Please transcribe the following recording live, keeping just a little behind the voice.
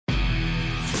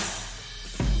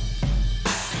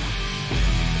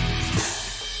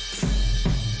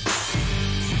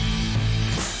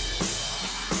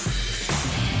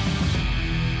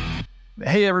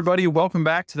Hey, everybody. Welcome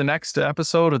back to the next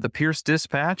episode of the Pierce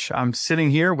Dispatch. I'm sitting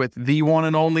here with the one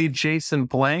and only Jason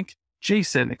Blank.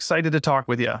 Jason, excited to talk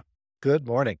with you. Good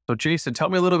morning. So, Jason, tell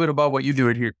me a little bit about what you do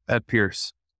here at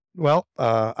Pierce. Well,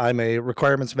 I'm a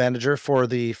requirements manager for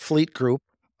the fleet group.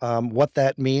 What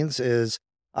that means is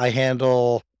I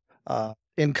handle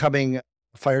incoming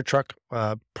fire truck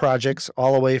projects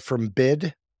all the way from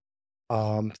bid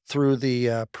through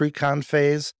the pre-con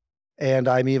phase. And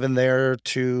I'm even there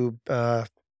to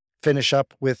finish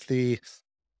up with the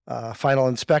final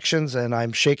inspections. And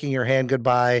I'm shaking your hand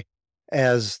goodbye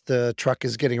as the truck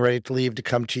is getting ready to leave to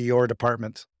come to your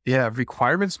department. Yeah,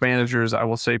 requirements managers, I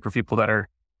will say for people that are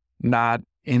not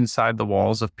inside the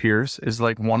walls of Pierce, is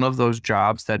like one of those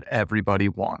jobs that everybody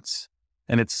wants.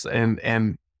 And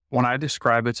and when I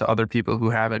describe it to other people who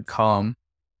haven't come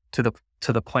to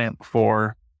the plant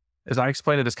before, as I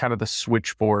explain it as kind of the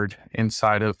switchboard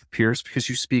inside of Pierce, because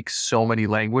you speak so many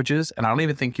languages, and I don't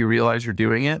even think you realize you're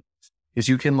doing it, is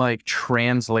you can like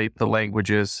translate the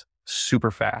languages super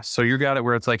fast. So you got it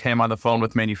where it's like, hey, I'm on the phone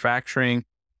with manufacturing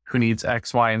who needs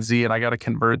X, Y, and Z, and I got to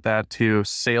convert that to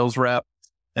sales rep.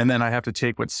 And then I have to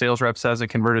take what sales rep says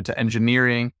and convert it to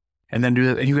engineering and then do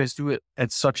that. And you guys do it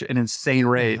at such an insane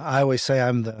rate. I always say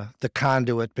I'm the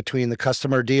conduit between the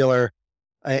customer dealer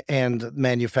and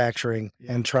manufacturing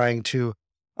and trying to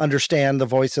understand the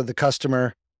voice of the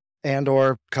customer and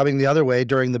or coming the other way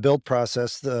during the build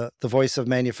process, the voice of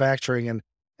manufacturing and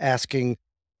asking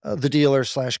the dealer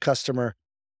 / customer,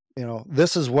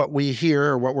 this is what we hear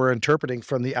or what we're interpreting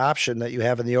from the option that you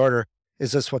have in the order.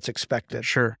 Is this what's expected?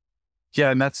 Sure.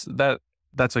 Yeah. And that's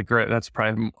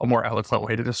probably a more eloquent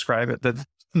way to describe it than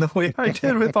the way I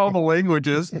did with all the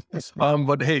languages.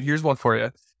 But hey, here's one for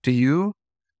you. Do you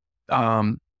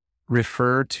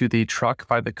refer to the truck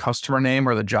by the customer name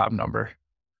or the job number?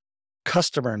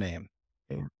 Customer name.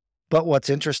 But what's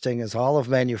interesting is all of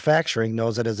manufacturing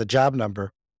knows it as a job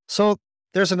number. So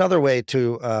there's another way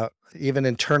to even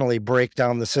internally break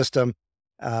down the system.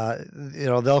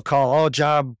 They'll call,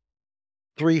 job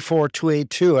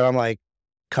 34282. And I'm like,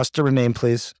 customer name,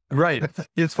 please. Right.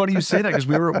 It's funny you say that because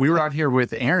we were out here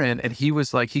with Aaron and he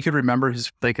was like, he could remember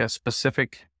his like a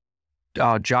specific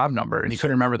job number and he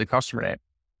couldn't remember the customer name.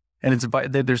 And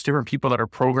there's different people that are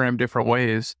programmed different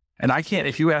ways. And I can't,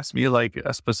 if you ask me like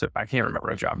I can't remember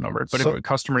a job number, but if a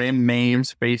customer name,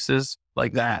 names, faces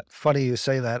like that. Funny you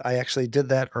say that. I actually did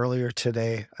that earlier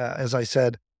today. As I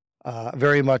said,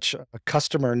 very much a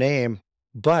customer name,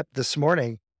 but this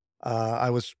morning I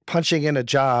was punching in a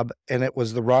job and it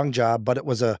was the wrong job, but it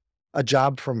was a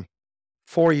job from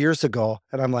 4 years ago.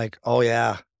 And I'm like, oh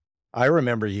yeah, I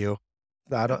remember you.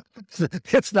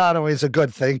 It's not always a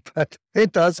good thing, but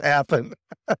it does happen.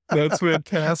 That's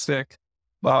fantastic.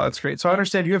 Wow, that's great. So I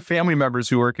understand you have family members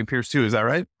who work in Pierce too. Is that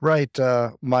right? Right.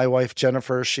 My wife,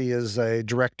 Jennifer, she is a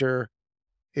director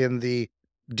in the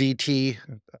DT,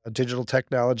 Digital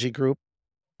Technology Group.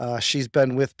 She's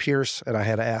been with Pierce, and I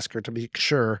had to ask her to be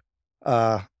sure,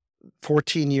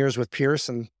 14 years with Pierce,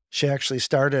 and she actually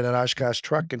started at Oshkosh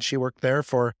Truck, and she worked there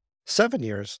for 7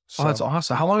 years. So. Oh, that's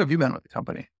awesome. How long have you been with the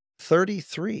company?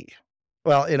 33.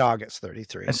 Well, in August,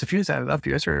 33. And so if you guys added up,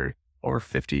 you guys are over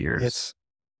 50 years.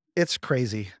 It's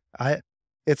crazy.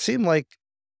 It seemed like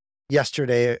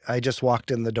yesterday I just walked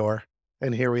in the door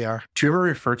and here we are. Do you ever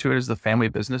refer to it as the family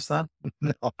business then?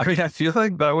 No. I mean, I feel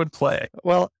like that would play.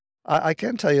 Well, I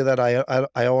can tell you that I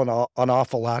owe an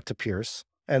awful lot to Pierce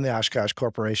and the Oshkosh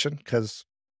Corporation because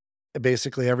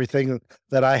basically everything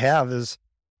that I have is...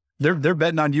 They're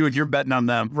betting on you and you're betting on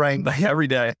them. Right. Like every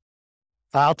day.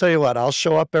 I'll tell you what, I'll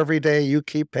show up every day. You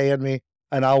keep paying me.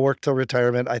 And I'll work till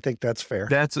retirement. I think that's fair.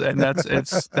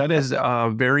 That is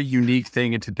a very unique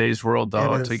thing in today's world,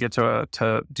 though, to get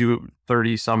to do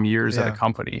 30 some years at a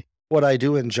company. What I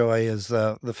do enjoy is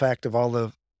the fact of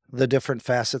all the different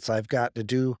facets I've got to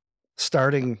do,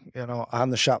 starting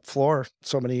on the shop floor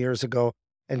so many years ago,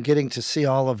 and getting to see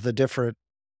all of the different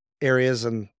areas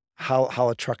and how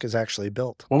a truck is actually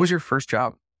built. What was your first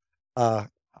job?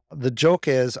 The joke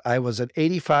is I was an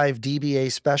 85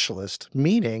 dBA specialist,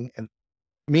 meaning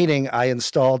I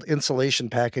installed insulation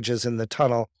packages in the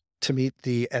tunnel to meet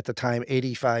the, at the time,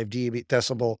 85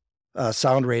 decibel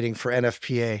sound rating for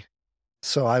NFPA.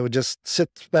 So I would just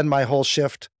spend my whole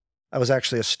shift. I was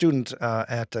actually a student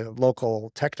at a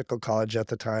local technical college at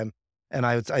the time. And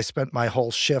I spent my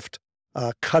whole shift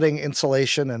cutting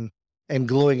insulation and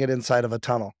gluing it inside of a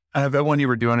tunnel. And I bet when you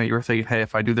were doing it, you were thinking, hey,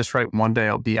 if I do this right, one day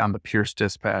I'll be on the Pierce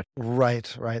Dispatch. Right.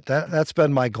 That's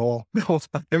been my goal. The whole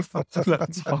time. That's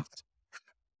awesome.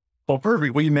 Well,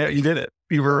 perfect. Well, you did it.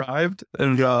 You've arrived,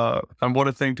 and what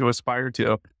a thing to aspire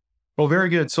to. Well, very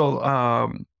good. So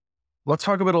let's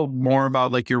talk a little more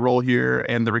about like your role here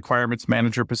and the requirements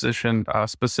manager position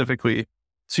specifically.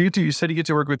 So you said you get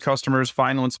to work with customers,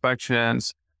 final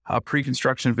inspections,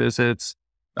 pre-construction visits.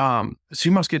 So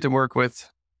you must get to work with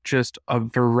just a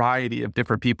variety of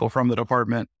different people from the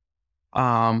department.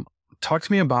 Talk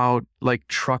to me about like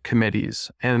truck committees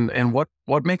and what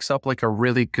makes up like a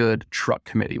really good truck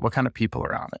committee? What kind of people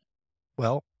are on it?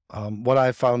 Well, what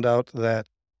I found out that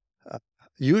uh,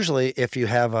 usually if you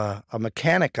have a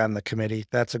mechanic on the committee,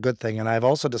 that's a good thing. And I've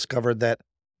also discovered that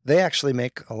they actually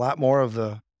make a lot more of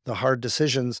the hard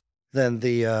decisions than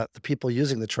the people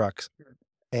using the trucks.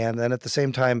 And then at the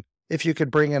same time, if you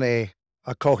could bring in a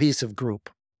cohesive group,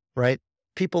 right?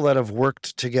 People that have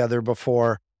worked together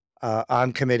before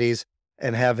on committees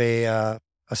and have a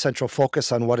central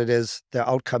focus on what it is the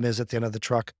outcome is at the end of the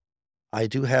truck. I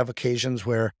do have occasions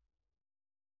where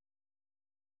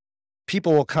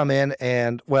people will come in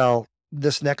and, well,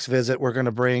 this next visit we're going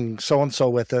to bring so and so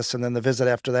with us, and then the visit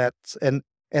after that, and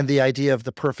the idea of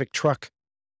the perfect truck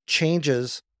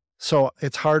changes. So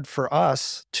it's hard for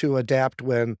us to adapt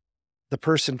when the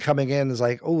person coming in is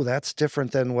like, oh, that's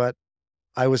different than what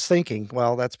I was thinking.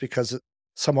 Well, that's because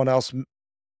someone else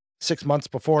 6 months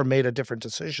before made a different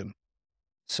decision.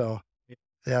 So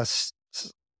yes,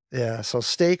 yeah. So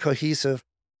stay cohesive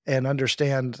and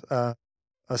understand a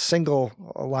single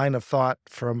line of thought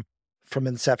from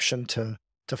inception to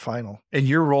final. And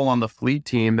your role on the fleet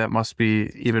team, that must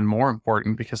be even more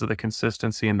important because of the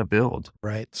consistency in the build.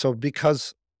 Right. So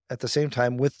because at the same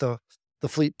time with the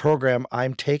fleet program,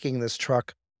 I'm taking this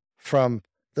truck from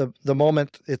the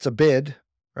moment it's a bid,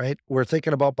 right? We're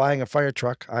thinking about buying a fire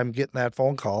truck. I'm getting that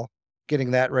phone call,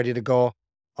 getting that ready to go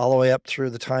all the way up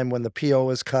through the time when the PO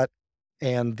is cut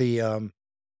and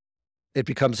it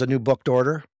becomes a new booked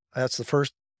order. That's the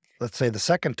first, let's say the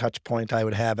second touch point I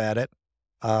would have at it.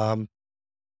 Um,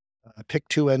 Pick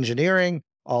two engineering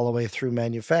all the way through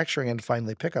manufacturing and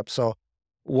finally pickup. So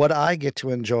what I get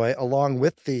to enjoy along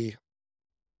with the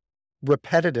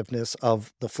repetitiveness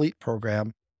of the fleet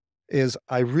program is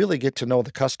I really get to know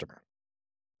the customer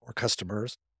or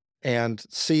customers and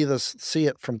see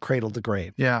it from cradle to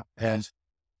grave. Yeah. And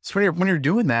so when you're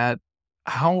doing that,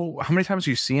 how many times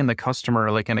are you seeing the customer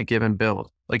like in a given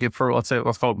build? Like if for let's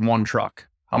call it one truck,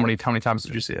 how many times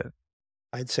did you see it?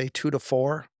 I'd say 2 to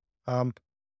 4. Um,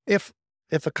 if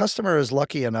if a customer is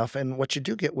lucky enough, and what you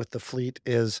do get with the fleet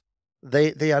is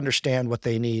they understand what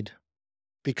they need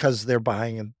because they're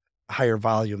buying in higher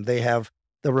volume. They have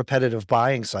the repetitive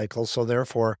buying cycle, so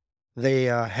therefore they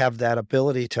have that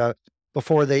ability to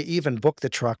before they even book the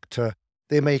truck to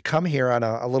they may come here on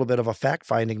a little bit of a fact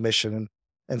finding mission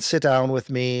and sit down with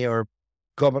me or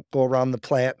go around the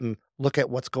plant and look at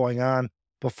what's going on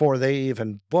before they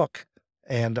even book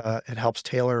and it helps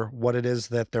tailor what it is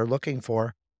that they're looking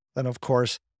for. Then, of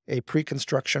course, a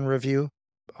pre-construction review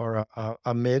or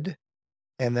a mid,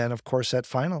 and then, of course, that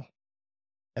final.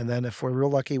 And then, if we're real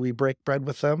lucky, we break bread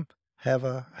with them, have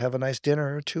a nice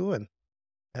dinner or two, and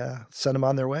send them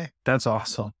on their way. That's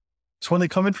awesome. So when they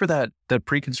come in for that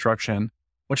pre-construction,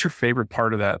 what's your favorite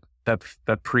part of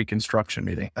that pre-construction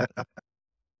meeting?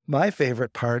 My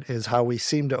favorite part is how we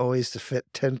seem to always to fit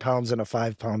 10 pounds in a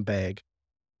 5-pound bag.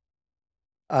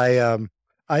 I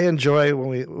I enjoy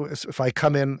when if I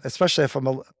come in, especially if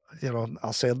I'm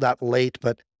I'll say not late,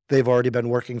 but they've already been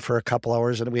working for a couple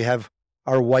hours and we have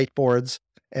our whiteboards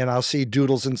and I'll see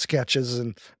doodles and sketches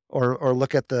and or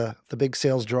look at the big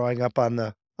sales drawing up on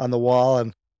the wall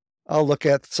and I'll look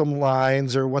at some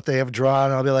lines or what they have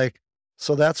drawn. I'll be like,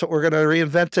 so that's what we're going to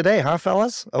reinvent today, huh,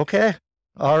 fellas? Okay.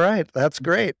 All right. That's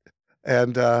great.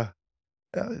 And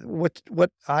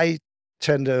what I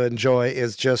tend to enjoy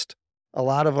is just a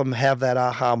lot of them have that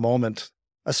aha moment,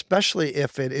 especially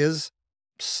if it is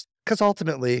because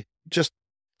ultimately, just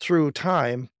through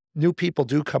time, new people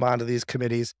do come onto these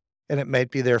committees, and it might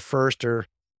be their first or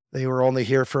they were only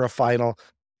here for a final,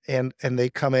 and they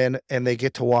come in and they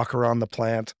get to walk around the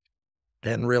plant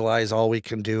and realize all we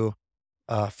can do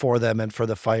for them and for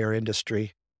the fire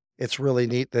industry. It's really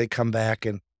neat. They come back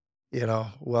and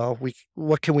well,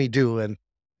 what can we do? And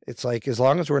it's like, as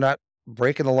long as we're not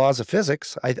breaking the laws of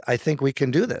physics, I think we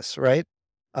can do this, right?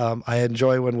 I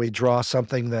enjoy when we draw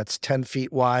something that's 10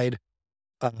 feet wide,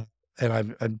 uh,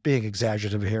 and I'm being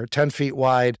exaggerative here, 10 feet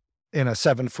wide in a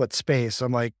 7-foot space.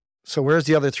 I'm like, so where's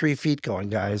the other 3 feet going,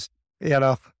 guys? You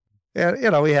know,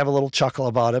 and we have a little chuckle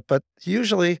about it, but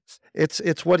usually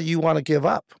it's what do you want to give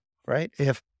up, right?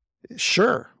 If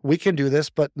sure we can do this,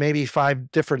 but maybe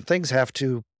 5 different things have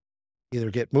to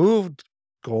either get moved,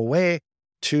 go away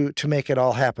to make it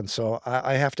all happen. So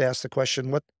I have to ask the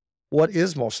question, what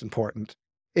is most important?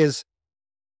 Is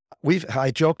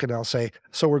I joke and I'll say,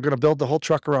 so we're going to build the whole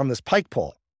truck around this pike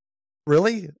pole.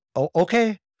 Really? Oh,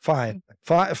 okay, fine.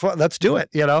 Fine, let's do it.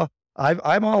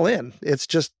 I'm all in. It's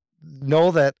just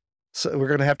know that we're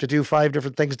going to have to do 5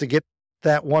 different things to get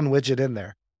that one widget in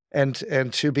there, and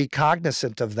to be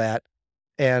cognizant of that,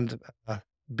 and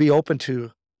be open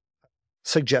to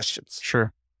suggestions.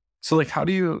 Sure. So like, how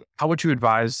would you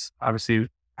advise, obviously,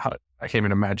 I can't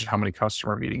even imagine how many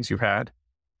customer meetings you've had.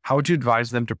 How would you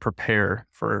advise them to prepare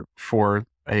for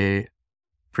a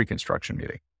pre-construction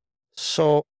meeting?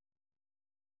 So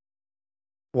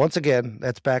once again,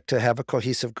 that's back to have a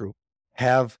cohesive group,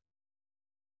 have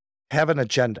an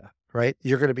agenda, right?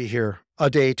 You're going to be here a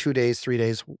day, 2 days, 3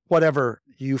 days, whatever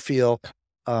you feel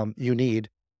you need,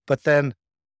 but then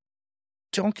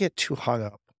don't get too hung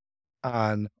up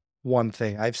on one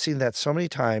thing. I've seen that so many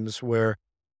times where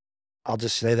I'll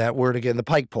just say that word again, the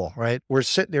pike pole, right? We're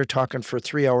sitting there talking for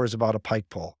 3 hours about a pike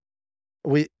pole.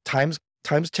 Time's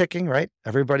ticking, right?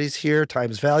 Everybody's here,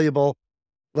 time's valuable.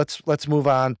 Let's move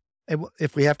on. And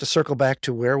if we have to circle back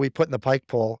to where we put in the pike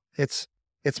pole, it's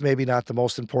maybe not the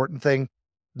most important thing.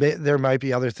 There might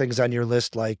be other things on your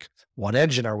list, like what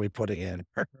engine are we putting in,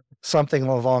 or something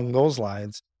along those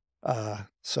lines.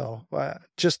 So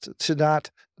just to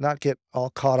not get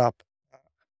all caught up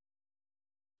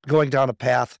going down a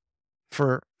path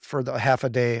for the half a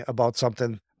day about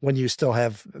something when you still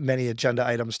have many agenda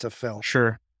items to fill.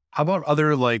 Sure. How about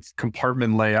other like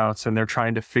compartment layouts, and they're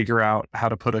trying to figure out how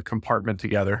to put a compartment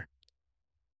together?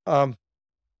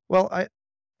 Well,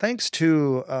 thanks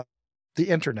to the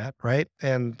internet, right,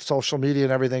 and social media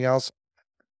and everything else,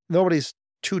 nobody's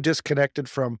too disconnected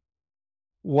from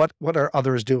what are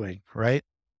others doing, right?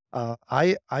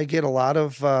 I get a lot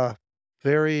of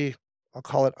very, I'll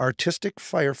call it artistic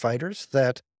firefighters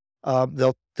that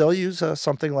they'll use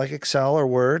something like Excel or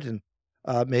Word, and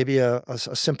maybe a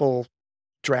simple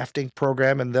drafting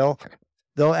program, and they'll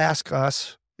ask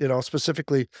us,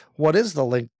 specifically, what is the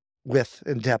length, width,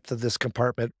 and depth of this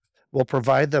compartment? We'll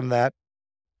provide them that,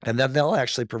 and then they'll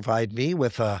actually provide me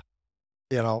with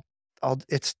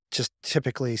it's just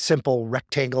typically simple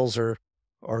rectangles or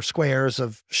squares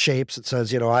of shapes. It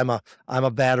says, I'm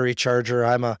a battery charger,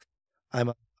 I'm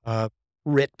a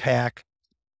RIT pack,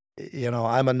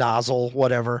 I'm a nozzle,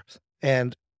 whatever,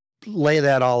 and lay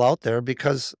that all out there,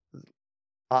 because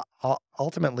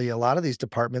ultimately a lot of these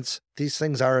departments, these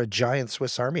things are a giant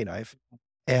Swiss Army knife.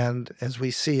 And as we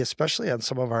see, especially on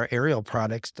some of our aerial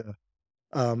products,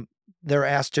 they're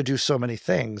asked to do so many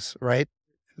things, right?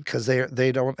 Because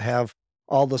they don't have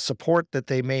all the support that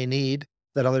they may need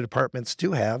that other departments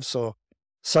do have. So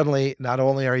suddenly, not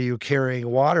only are you carrying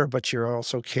water, but you're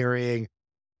also carrying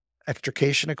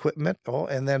extrication equipment. Oh,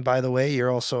 and then by the way,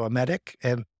 you're also a medic,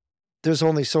 and there's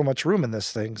only so much room in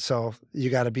this thing. So you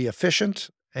got to be efficient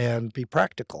and be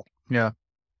practical. Yeah,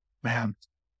 man,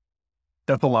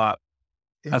 that's a lot.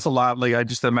 That's a lot. Like, I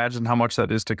just imagine how much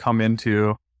that is to come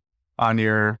into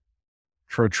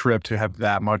for a trip, to have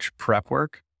that much prep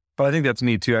work. But I think that's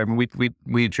neat too. I mean,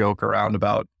 we joke around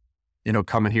about,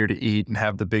 coming here to eat and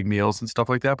have the big meals and stuff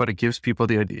like that, but it gives people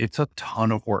the idea. It's a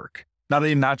ton of work.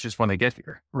 Not just when they get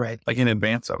here, right? Like in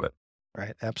advance of it.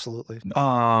 Right. Absolutely.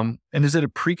 And is it a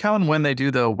pre-con when they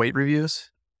do the weight reviews?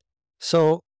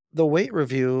 So the weight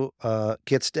review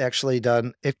gets actually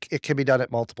done. It can be done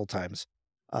at multiple times.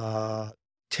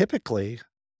 Typically,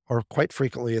 or quite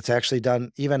frequently, it's actually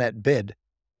done even at bid.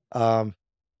 As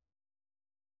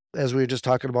we were just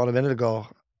talking about a minute ago,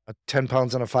 10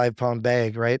 pounds in a 5-pound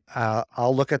bag, right?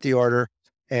 I'll look at the order,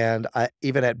 and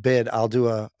even at bid, I'll do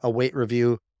a weight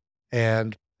review,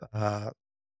 and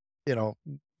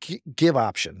give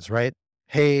options, right?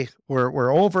 Hey,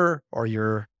 we're over, or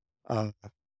you're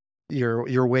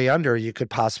way under. You could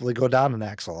possibly go down an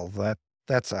axle.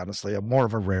 That's honestly more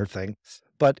of a rare thing,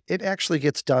 but it actually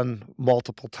gets done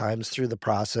multiple times through the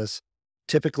process.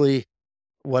 Typically,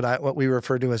 what we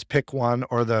refer to as pick one,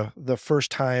 or the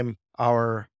first time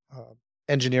our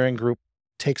engineering group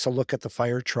takes a look at the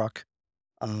fire truck,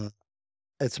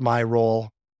 it's my role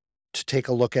to take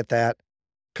a look at that,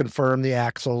 confirm the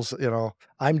axles.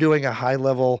 I'm doing a high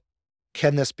level,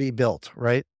 can this be built,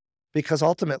 right? Because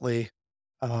ultimately,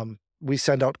 we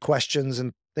send out questions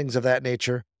and things of that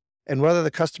nature, and whether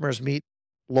the customers meet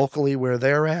locally where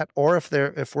they're at, or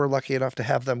if we're lucky enough to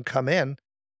have them come in,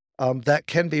 that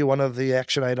can be one of the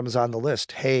action items on the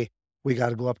list. Hey, we got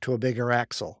to go up to a bigger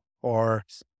axle, or,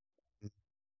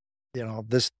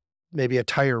 this may be a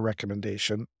tire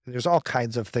recommendation. There's all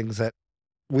kinds of things that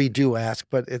we do ask,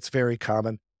 but it's very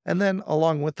common. And then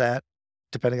along with that,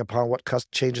 depending upon what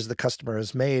changes the customer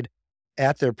has made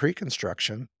at their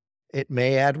pre-construction, It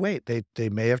may add weight. They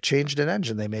may have changed an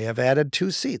engine. They may have added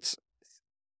 2 seats.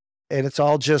 And it's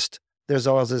all just, there's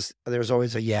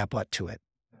always a yeah, but to it,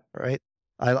 right?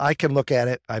 I can look at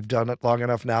it. I've done it long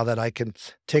enough now that I can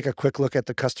take a quick look at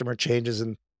the customer changes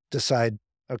and decide,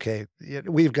 okay,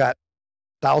 we've got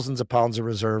thousands of pounds of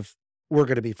reserve. We're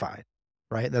going to be fine,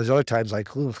 right? And there's other times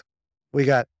like, ooh, we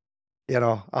got,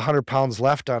 100 pounds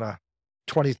left on a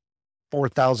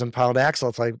 24,000 pound axle.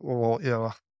 It's like,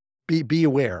 well, be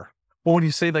aware. Well, when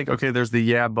you say like, okay, there's the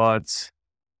yeah, buts,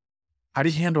 how do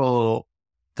you handle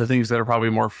the things that are probably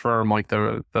more firm, like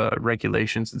the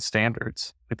regulations and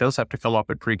standards? Like those have to come up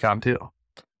at pre-con too.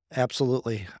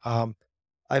 Absolutely.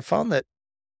 I found that,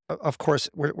 of course,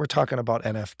 we're talking about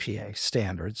NFPA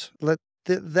standards.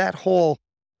 That whole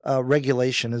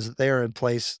regulation is there in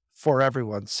place for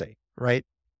everyone's sake, right?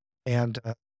 And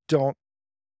don't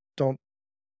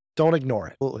ignore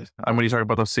it. Absolutely. And when you talk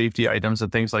about those safety items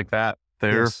and things like that,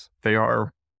 Yes.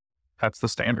 That's the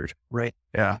standard. Right.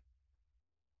 Yeah.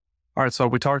 All right. So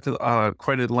we talked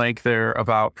quite at length there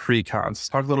about pre-cons. Let's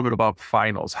talk a little bit about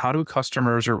finals. How do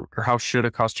customers or how should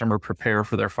a customer prepare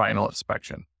for their final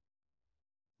inspection?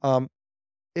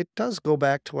 It does go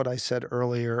back to what I said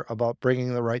earlier about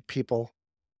bringing the right people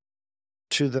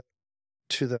to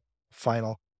the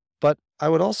final. But I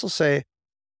would also say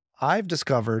I've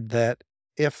discovered that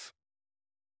if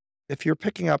you're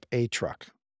picking up a truck,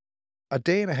 a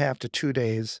day and a half to 2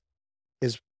 days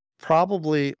is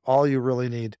probably all you really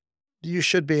need. You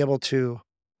should be able to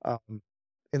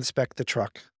inspect the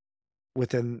truck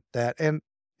within that and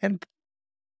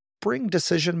bring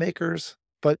decision makers,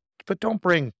 but don't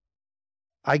bring.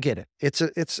 I get it. It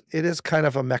is kind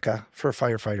of a mecca for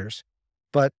firefighters,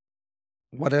 but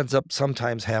what ends up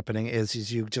sometimes happening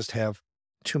is you just have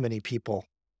too many people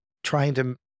trying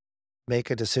to make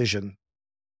a decision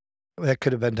that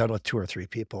could have been done with 2 or 3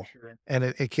 people. Sure. And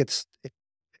it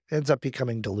ends up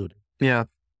becoming diluted. Yeah.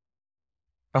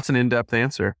 That's an in-depth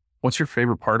answer. What's your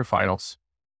favorite part of finals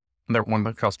when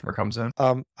the customer comes in?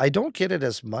 I don't get it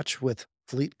as much with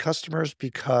fleet customers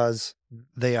because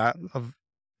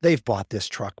they've bought this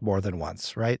truck more than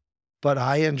once, right? But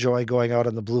I enjoy going out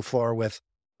on the blue floor with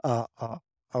a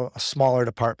smaller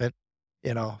department,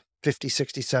 50,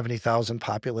 60, 70,000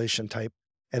 population type.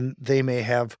 And they may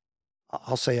have,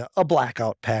 I'll say a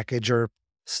blackout package or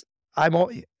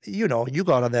you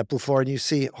go out on that blue floor and you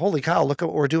see, holy cow, look at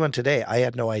what we're doing today. I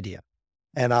had no idea.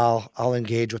 And I'll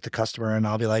engage with the customer and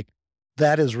I'll be like,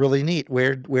 that is really neat.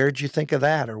 Where'd you think of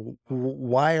that? Or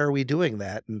why are we doing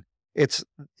that? And it's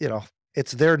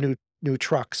their new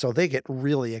truck. So they get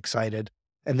really excited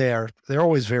and they're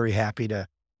always very happy to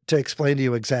explain to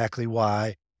you exactly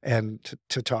why and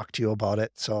to talk to you about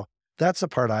it. So that's the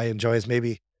part I enjoy, is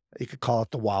maybe you could call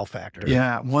it the wow factor.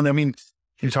 Yeah. Well, I mean,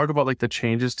 you talk about like the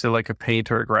changes to like a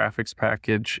paint or a graphics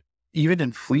package, even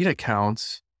in fleet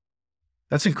accounts,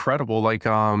 that's incredible. Like,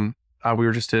 we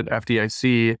were just at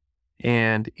FDIC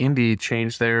and Indy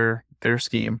changed their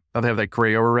scheme. Now they have that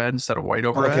gray over red instead of white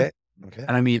over red. Okay.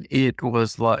 And I mean, it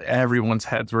was like everyone's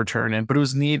heads were turning, but it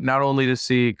was neat not only to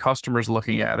see customers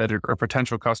looking at it or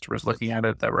potential customers looking at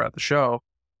it that were at the show,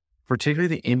 particularly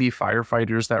the Indy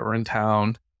firefighters that were in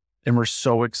town and were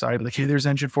so excited. Like, hey, there's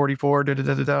engine 44,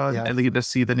 Yeah. and they get to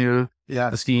see the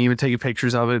scheme and taking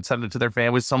pictures of it, send it to their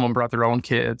families. Someone brought their own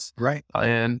kids. Right.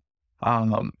 And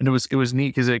it was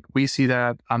neat because we see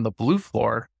that on the blue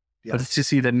floor. Yes. But to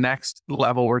see the next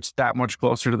level where it's that much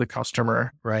closer to the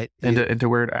customer, right, and to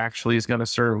where it actually is going to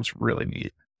serve was really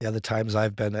neat. Yeah, the times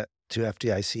I've been to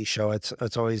FDIC show,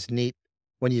 it's always neat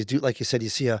when you do, like you said, you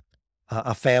see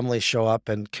a family show up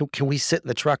and can we sit in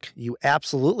the truck? You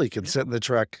absolutely can sit in the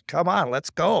truck. Come on,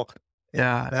 let's go.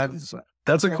 Yeah,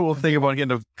 that's a cool thing about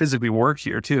getting to physically work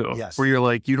here too. Yes, where you're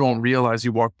like, you don't realize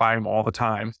you walk by them all the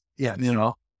time. Yeah,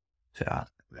 yeah,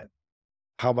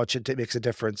 how much it makes a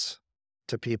difference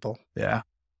to people. Yeah,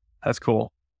 that's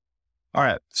cool. All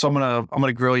right, so I'm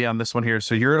gonna grill you on this one here.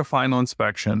 So you're at a final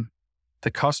inspection.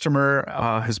 The customer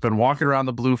has been walking around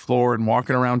the blue floor and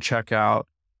walking around checkout,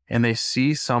 and they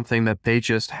see something that they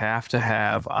just have to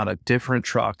have on a different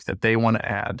truck that they want to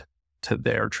add to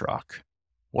their truck.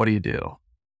 What do you do?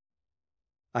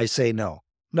 I say no.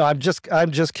 No, I'm just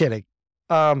kidding.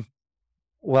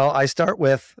 Well, I start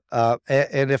with,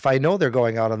 and if I know they're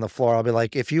going out on the floor, I'll be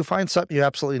like, if you find something you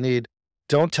absolutely need,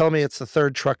 don't tell me it's the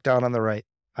 3rd truck down on the right.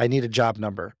 I need a job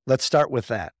number. Let's start with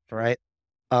that, right?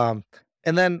 And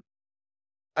then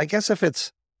I guess if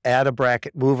it's add a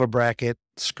bracket, move a bracket,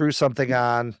 screw something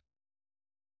on,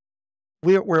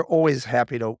 we're always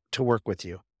happy to work with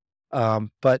you.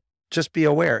 But just be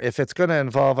aware, if it's going to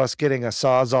involve us getting a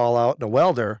Sawzall out and a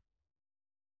welder,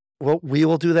 well, we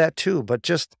will do that too. But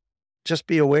just just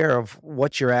be aware of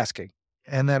what you're asking.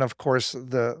 And then of course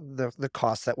the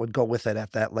cost that would go with it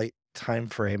at that late time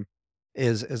frame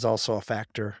is also a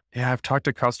factor. Yeah, I've talked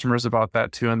to customers about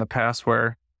that too in the past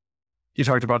where you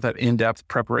talked about that in-depth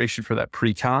preparation for that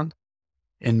pre-con.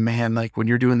 And man, like when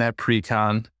you're doing that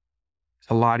pre-con, it's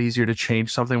a lot easier to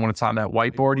change something when it's on that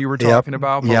whiteboard you were Yep. talking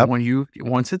about. But Yep.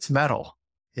 once it's metal,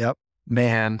 Yep.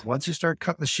 man, Once you start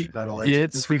cutting the sheet metal,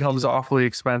 it becomes awfully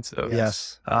expensive.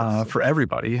 Yes. For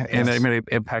everybody. And I Yes. mean, it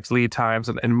impacts lead times.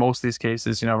 And in most of these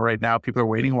cases, right now people are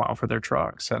waiting a while for their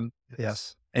trucks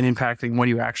Yes. and impacting when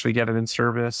you actually get it in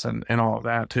service and all of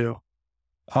that too.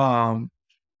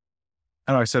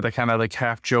 I know I said that kind of like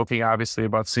half joking, obviously,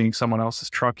 about seeing someone else's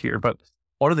truck here, but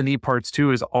one of the neat parts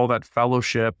too is all that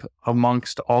fellowship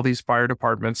amongst all these fire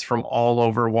departments from all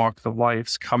over walks of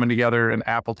life coming together in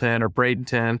Appleton or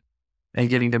Bradenton and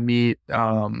getting to meet.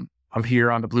 I'm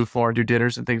here on the blue floor and do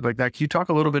dinners and things like that. Can you talk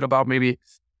a little bit about maybe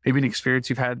an experience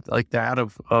you've had like that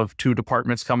of two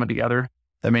departments coming together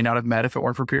that may not have met if it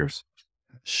weren't for Pierce?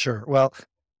 Sure. Well,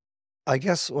 I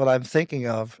guess what I'm thinking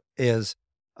of is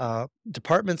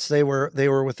departments. They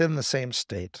were within the same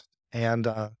state, and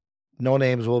no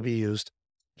names will be used.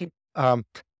 Um,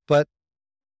 but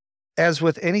as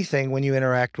with anything, when you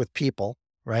interact with people,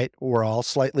 right, we're all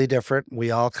slightly different.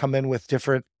 We all come in with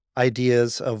different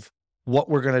ideas of what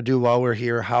we're going to do while we're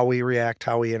here, how we react,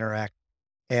 how we interact,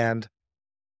 and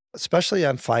especially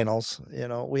on finals,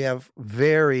 we have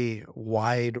very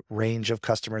wide range of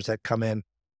customers that come in,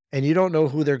 and you don't know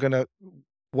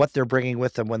what they're bringing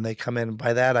with them when they come in.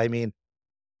 By that, I mean,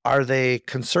 are they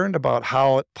concerned about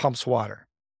how it pumps water?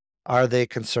 Are they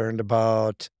concerned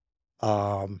about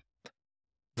um,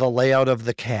 the layout of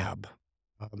the cab?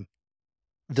 Um,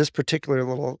 this particular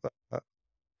little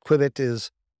Quibbit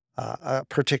is a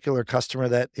particular customer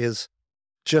that is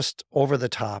just over the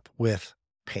top with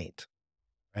paint,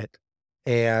 right?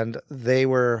 And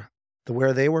where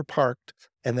they were parked,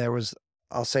 and there was,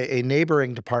 I'll say, a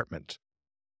neighboring department.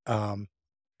 Um,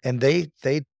 and they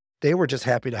were just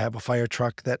happy to have a fire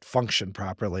truck that functioned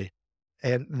properly.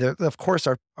 And of course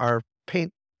our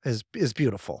paint is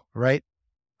beautiful, right?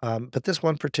 But this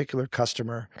one particular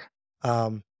customer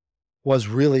um, was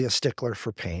really a stickler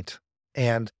for paint.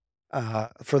 And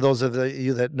for those of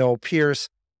you that know Pierce,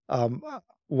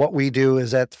 what we do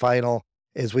is at final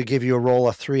is we give you a roll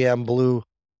of 3M blue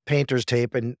painter's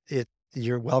tape, and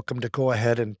you're welcome to go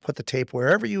ahead and put the tape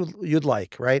wherever you'd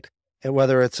like, right? And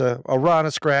whether it's a run,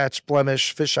 a scratch,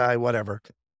 blemish, fisheye, whatever.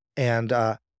 And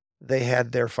they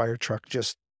had their fire truck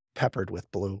just peppered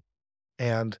with blue.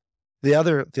 And the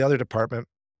other department,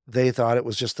 they thought it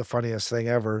was just the funniest thing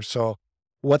ever. So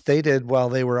what they did while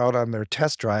they were out on their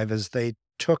test drive is they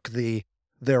took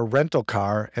their rental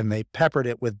car and they peppered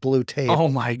it with blue tape. Oh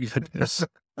my goodness.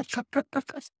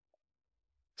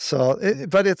 So,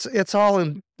 but it's all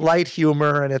in light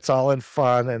humor and it's all in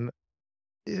fun, and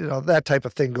that type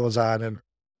of thing goes on, and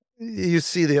you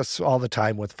see this all the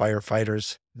time with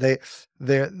firefighters. They're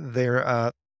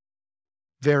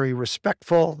very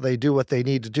respectful. They do what they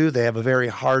need to do. They have a very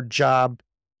hard job,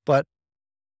 but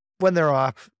when they're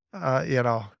off, they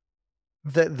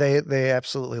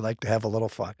absolutely like to have a little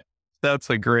fun. That's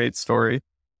a great story.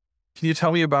 Can you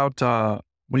tell me about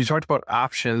when you talked about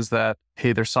options that,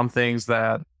 hey, there's some things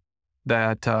that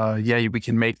yeah, we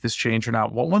can make this change or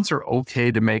not. What ones are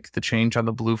okay to make the change on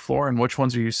the blue floor, and which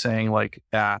ones are you saying like,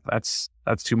 that's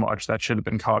too much. That should have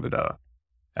been caught at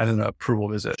an approval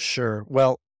visit? Sure.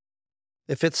 Well,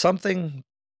 if it's something,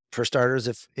 for starters,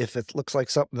 if it looks like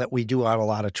something that we do on a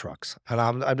lot of trucks, and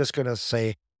I'm just going to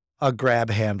say a grab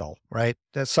handle, right?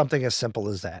 That's something as simple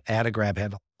as that. Add a grab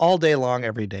handle all day long,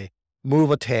 every day.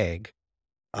 Move a tag.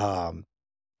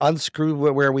 Unscrew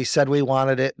where we said we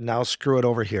wanted it. Now screw it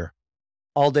over here.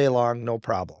 All day long, no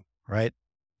problem, right?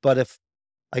 But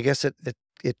I guess it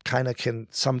kind of can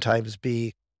sometimes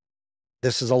be,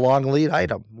 this is a long lead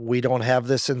item. We don't have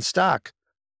this in stock.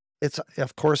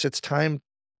 Of course, it's time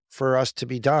for us to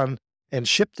be done and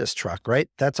ship this truck, right?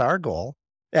 That's our goal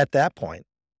at that point.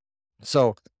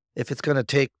 So if it's going to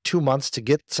take 2 months to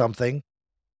get something,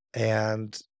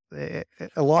 and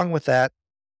along with that,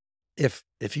 if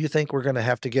you think we're going to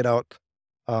have to get out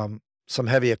some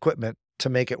heavy equipment to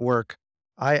make it work,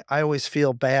 I always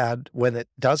feel bad when it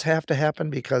does have to happen,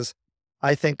 because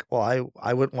I think, well,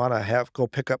 I wouldn't want to go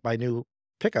pick up my new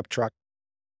pickup truck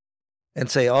and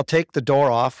say, I'll take the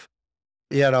door off,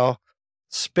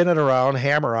 spin it around,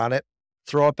 hammer on it,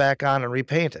 throw it back on and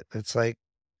repaint it. It's like,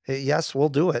 yes, we'll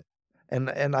do it.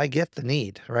 And I get the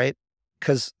need, right?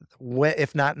 Because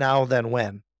if not now, then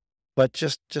when? But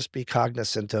just be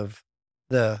cognizant of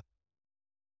the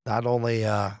not only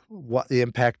what the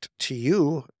impact to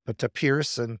you, but to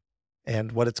Pierce and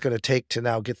what it's going to take to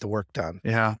now get the work done.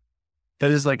 Yeah.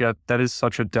 That is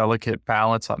such a delicate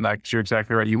balance on that, because you're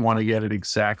exactly right. You want to get it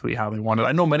exactly how they want it.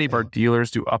 I know many of our dealers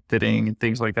do upfitting and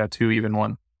things like that too, even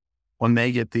when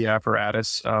they get the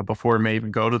apparatus before it may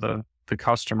even go to the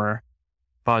customer.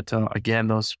 But again,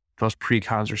 those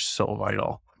pre-cons are so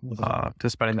vital to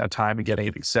spending that time and getting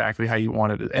it exactly how you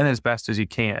want it and as best as you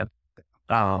can.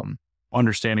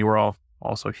 Understanding we're all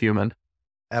also human.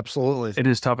 Absolutely. It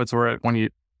is tough. It's where when you,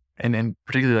 and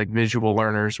particularly like visual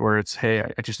learners, where it's, hey,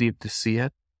 I just need to see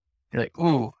it. You're like,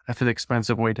 ooh, that's an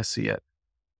expensive way to see it.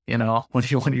 You know, when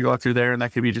you go through there, and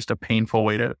that could be just a painful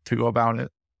way to go about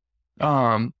it.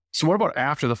 So what about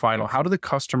after the final? How do the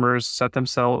customers set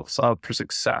themselves up for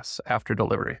success after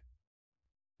delivery?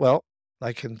 Well,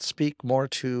 I can speak more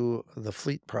to the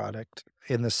fleet product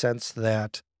in the sense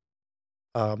that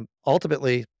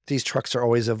ultimately these trucks are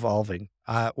always evolving.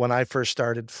 When I first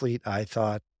started fleet, I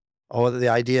thought, oh, the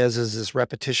idea is this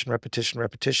repetition, repetition,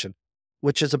 repetition,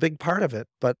 which is a big part of it.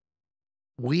 But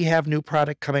we have new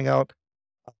product coming out.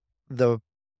 The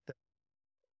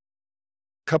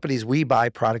companies we buy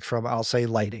product from, I'll say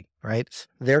lighting, right?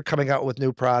 They're coming out with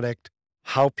new product,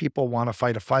 how people want to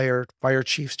fight a fire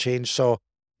chiefs change. So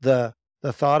the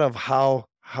thought of how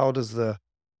does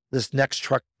this next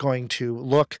truck going to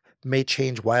look may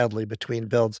change wildly between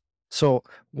builds. So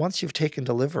once you've taken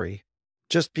delivery,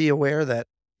 just be aware that,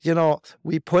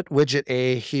 we put widget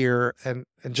A here, and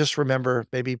just remember,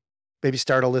 maybe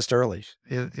start a list early,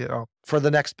 for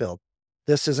the next build.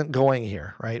 This isn't going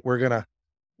here, right?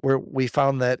 We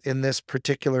found that in this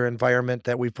particular environment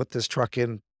that we put this truck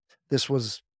in, this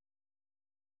was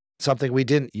something we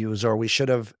didn't use, or we should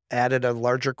have added a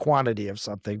larger quantity of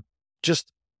something.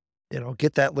 Just,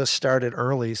 get that list started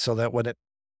early so that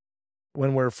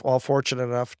when we're all fortunate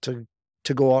enough to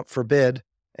go out for bid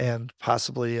and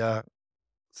possibly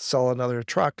sell another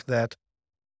truck, that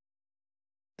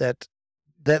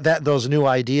those new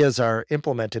ideas are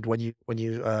implemented when you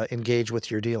engage with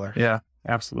your dealer. Yeah,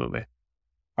 absolutely.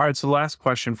 All right. So last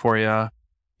question for you.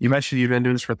 You mentioned you've been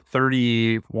doing this for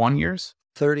 31 years?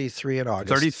 33 in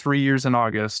August. 33 years in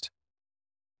August.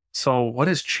 So what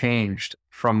has changed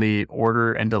from the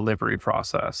order and delivery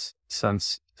process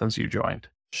since you joined?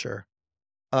 Sure.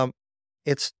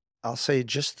 I'll say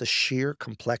just the sheer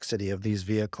complexity of these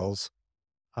vehicles.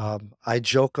 I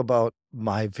joke about in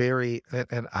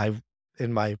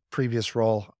my previous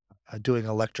role, doing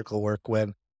electrical work,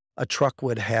 when a truck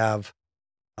would have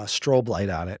a strobe light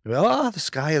on it. Oh, the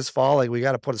sky is falling. We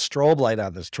got to put a strobe light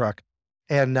on this truck.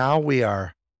 And now we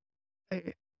are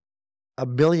a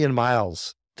million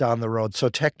miles down the road. So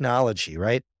technology,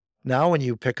 right? Now when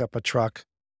you pick up a truck,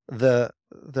 you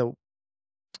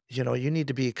need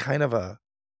to be kind of a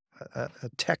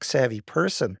tech savvy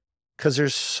person, because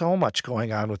there's so much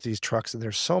going on with these trucks, and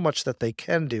there's so much that they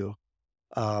can do.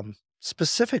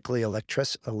 Specifically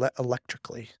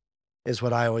electrically is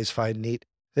what I always find neat.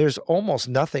 There's almost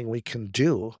nothing we can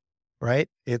do, right?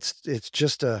 It's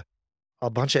just a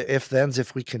bunch of if-thens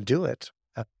if we can do it.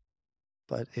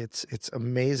 But it's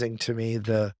amazing to me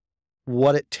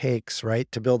what it takes,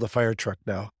 right, to build a fire truck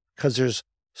now, because there's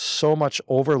so much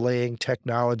overlaying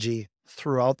technology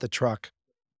throughout the truck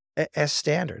as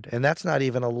standard. And that's not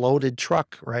even a loaded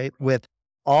truck, right, with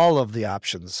all of the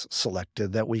options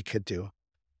selected that we could do.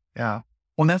 Yeah.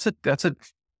 Well, that's a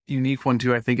unique one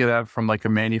too. I think of that from like a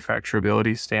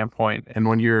manufacturability standpoint. And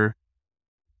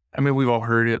we've all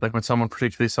heard it, like when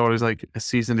particularly someone who's like as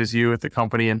seasoned as you at the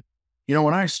company, and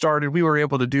when I started, we were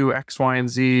able to do X, Y, and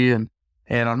Z,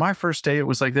 and on my first day it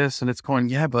was like this, and it's going,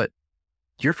 yeah, but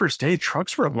your first day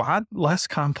trucks were a lot less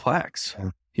complex,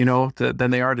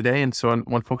 than they are today. And so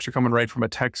when folks are coming right from a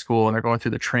tech school and they're going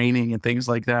through the training and things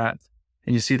like that,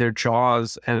 and you see their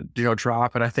jaws and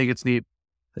drop, and I think it's neat.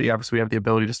 Obviously, we have the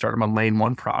ability to start them on lane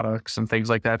 1 products and things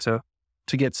like that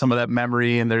to get some of that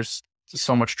memory. And there's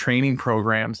so much training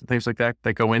programs and things like that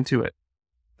go into it.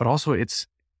 But also,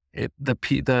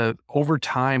 the over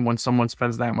time, when someone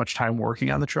spends that much time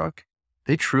working on the truck,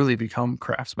 they truly become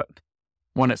craftsmen.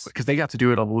 Because they got to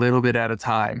do it a little bit at a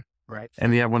time, right?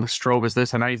 And when the strobe is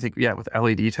this, and now you think, with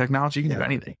LED technology, you can do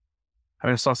anything.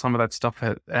 I saw some of that stuff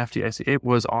at FDIC. It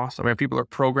was awesome. People are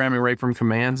programming right from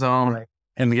command zone. Right.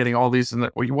 And getting all these,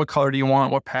 what color do you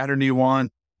want? What pattern do you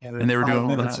want? And they were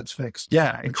doing all that. It's fixed.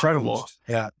 Yeah, incredible.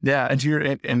 Yeah. Yeah.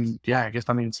 And I guess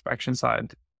on the inspection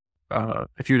side,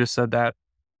 if you just said that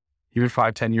even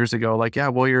 5-10 years ago, like,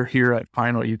 you're here at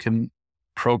Final, you can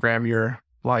program your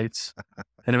lights.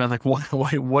 And I'm like,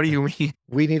 what do you mean?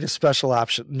 We need a special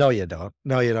option. No, you don't.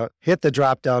 Hit the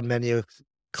drop down menu,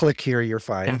 click here, you're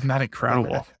fine. Isn't that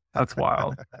incredible? That's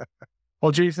wild.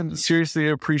 Well, Jason, seriously,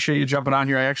 I appreciate you jumping on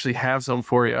here. I actually have some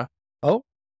for you. Oh,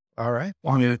 all right.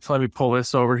 Let me pull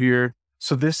this over here.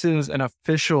 So this is an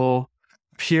official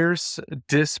Pierce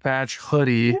Dispatch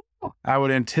hoodie. I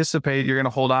would anticipate you're going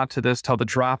to hold on to this till the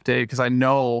drop day, because I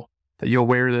know that you'll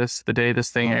wear this the day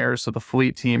this thing airs, so the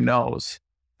fleet team knows.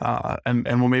 And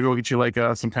we'll get you like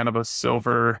some kind of a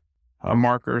silver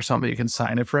marker or something. You can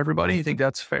sign it for everybody. You think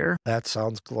that's fair? That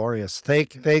sounds glorious.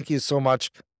 Thank you so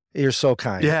much. You're so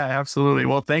kind. Yeah, absolutely.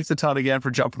 Well, thanks a ton again for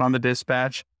jumping on the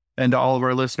Dispatch. And to all of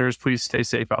our listeners, please stay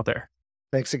safe out there.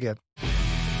 Thanks again.